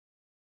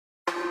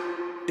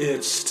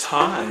It's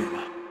time.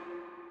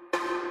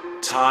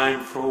 Time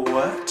for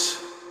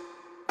what?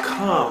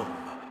 Come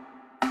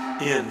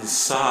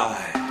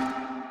inside.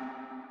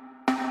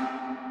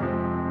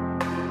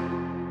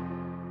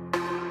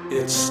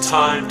 It's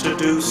time to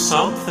do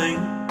something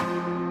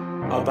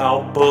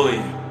about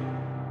bullying.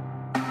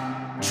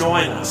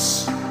 Join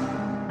us.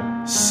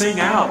 Sing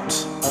out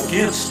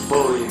against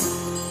bullying.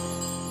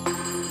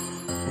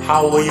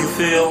 How will you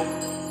feel?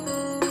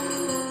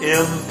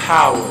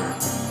 Empowered.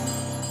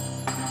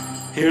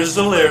 Here's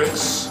the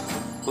lyrics.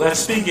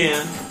 Let's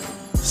begin.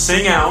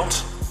 Sing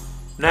out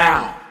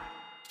now.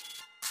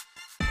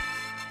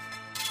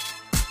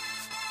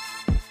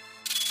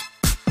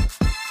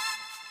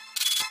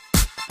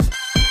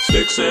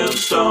 Sticks and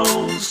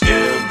stones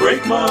can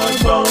break my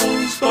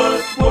bones,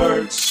 but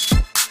words,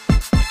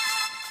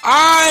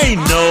 I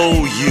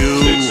know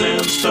you. sticks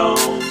and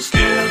stones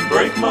can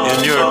break my bones.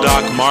 In your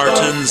Doc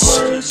Martens,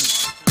 but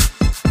words,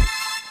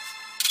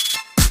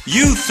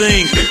 you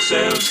think sticks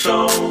and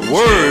stones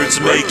words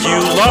can break make you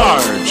my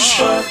large.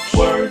 bones, but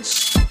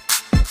words,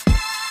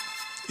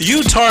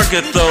 You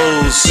target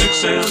those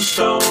sticks and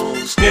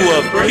stones who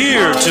can break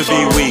appear my to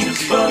be bones,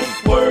 weak.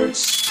 but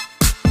words,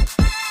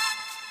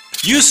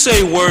 You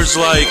say words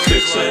like,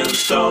 sticks and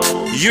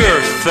stones you're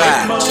can break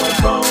fat,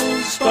 my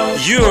bones,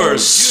 but you're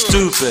words,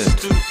 stupid,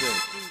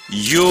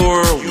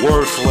 you're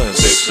worthless.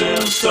 sticks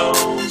and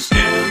stones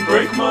can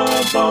break my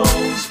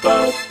bones,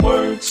 but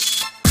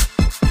words,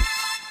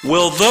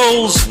 Will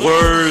those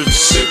words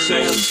sticks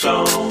and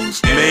stones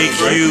can make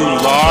break you my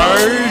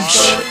large?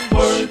 bones, but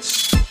words,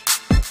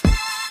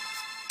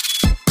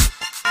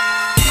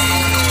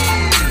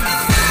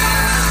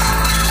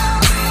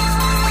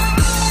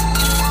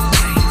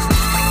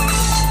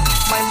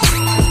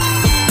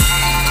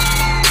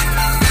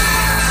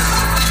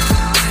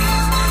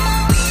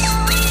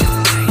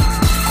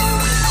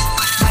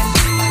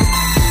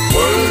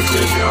 words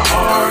in your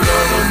heart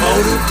are the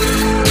motive for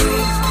you.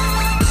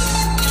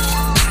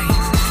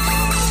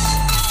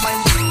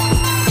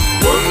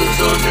 Words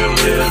on your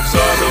lips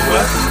are the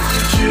weapons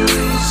you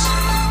choose.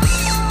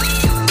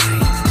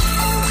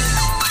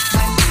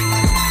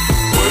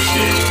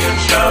 Pushing and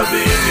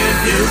shoving and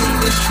healing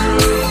is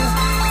true.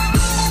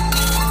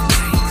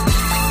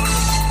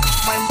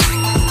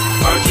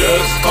 Are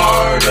just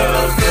part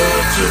of the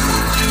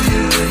tools you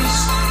use.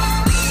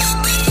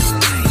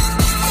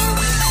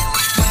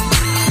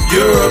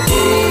 You're a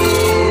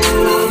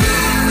fool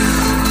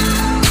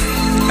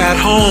At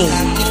home,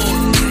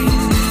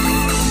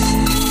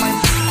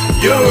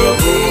 you're a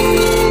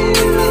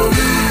fool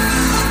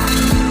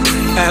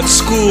at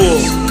school,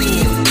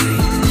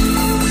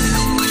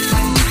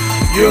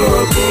 you're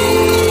a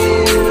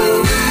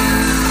fool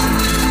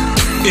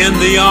in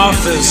the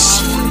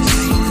office,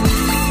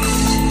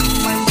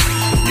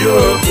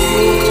 you're a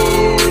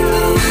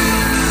fool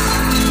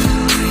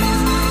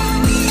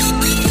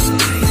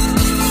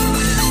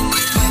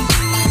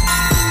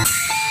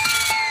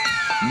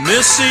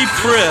Missy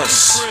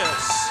Priss,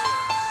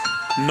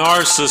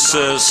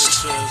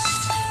 narcissist,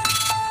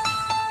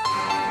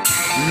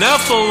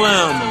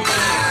 Nephilim,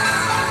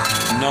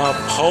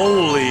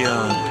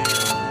 Napoleon.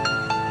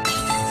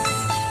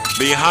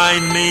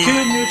 Behind me,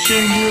 Can you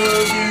change your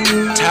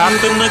view?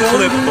 tapping the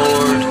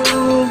clipboard.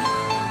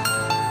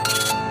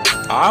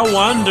 I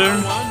wonder,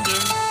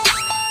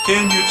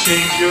 Can you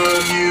change your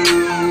view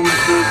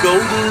with the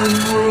golden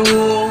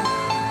rule?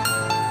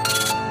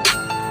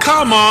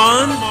 come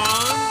on,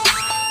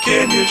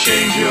 Can you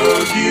change your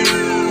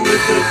view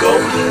with the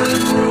golden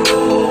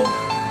rule?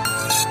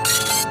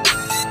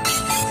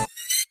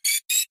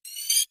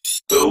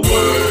 The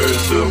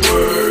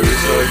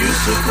words are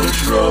used to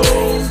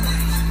control.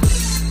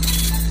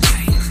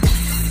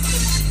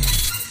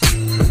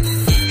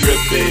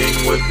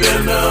 Dripping with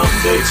venom,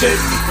 they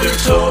take their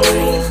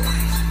toll.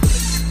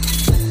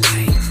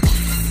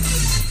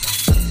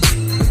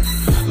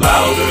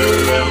 Louder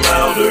and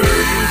louder,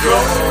 you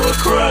draw a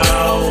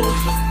crowd.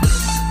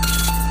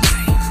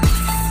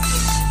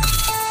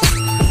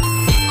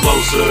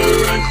 Closer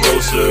and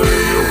closer,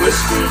 your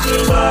whispers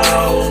are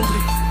loud.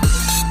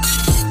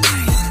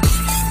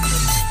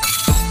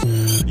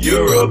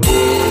 You're a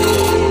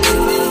bull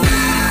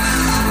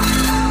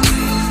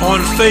on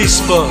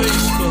Facebook,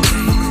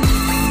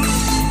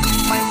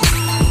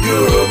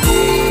 You're a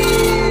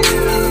bull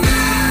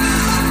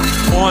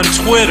on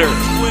Twitter,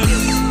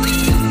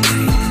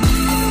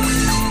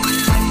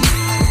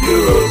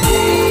 You're a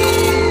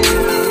bull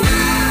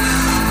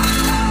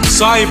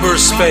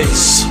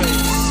cyberspace,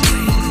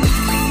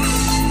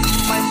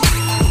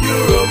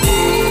 You're a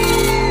bull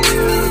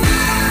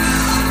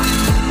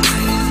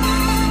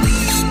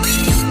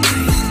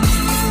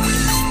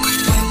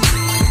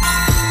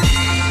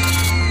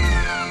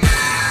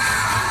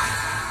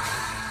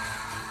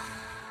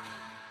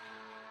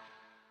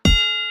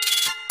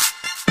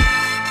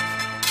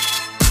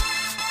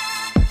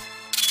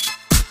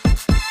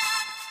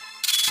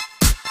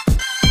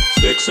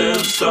Sticks and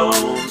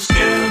stones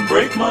can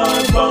break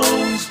my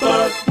bones,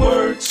 but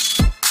words,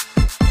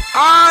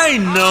 I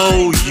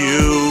know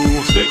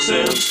you. Sticks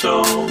and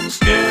stones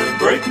can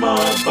break my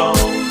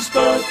bones,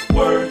 but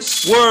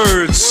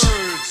words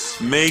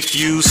make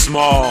you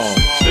small.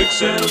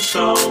 Sticks and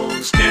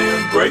stones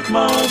can break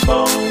my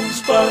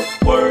bones, but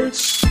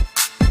words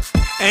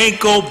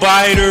Ankle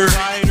biter.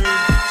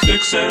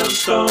 Sticks and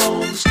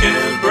stones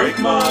can break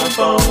my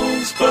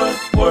bones, but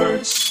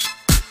words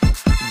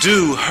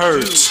do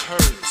hurt.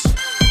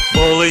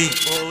 Bully.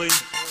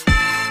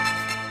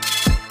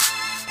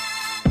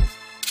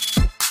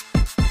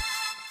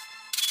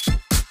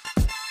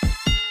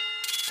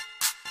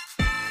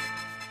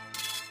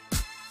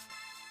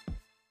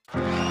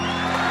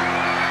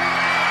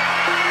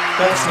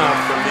 That's not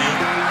for me.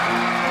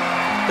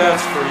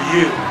 That's for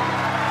you.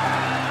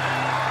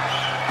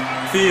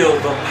 Feel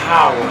the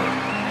power.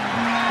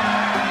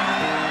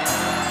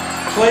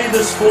 Play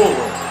this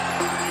forward.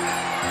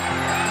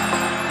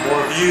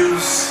 More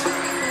views,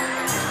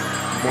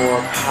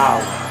 more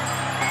power.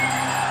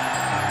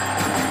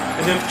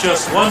 And if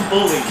just one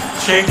bully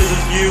changes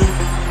his view,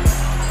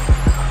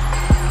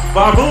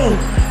 ba-boom!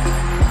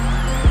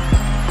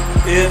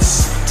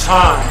 It's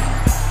time.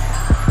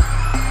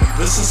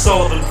 This is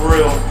Sullivan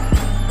Brill.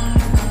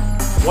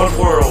 One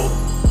world,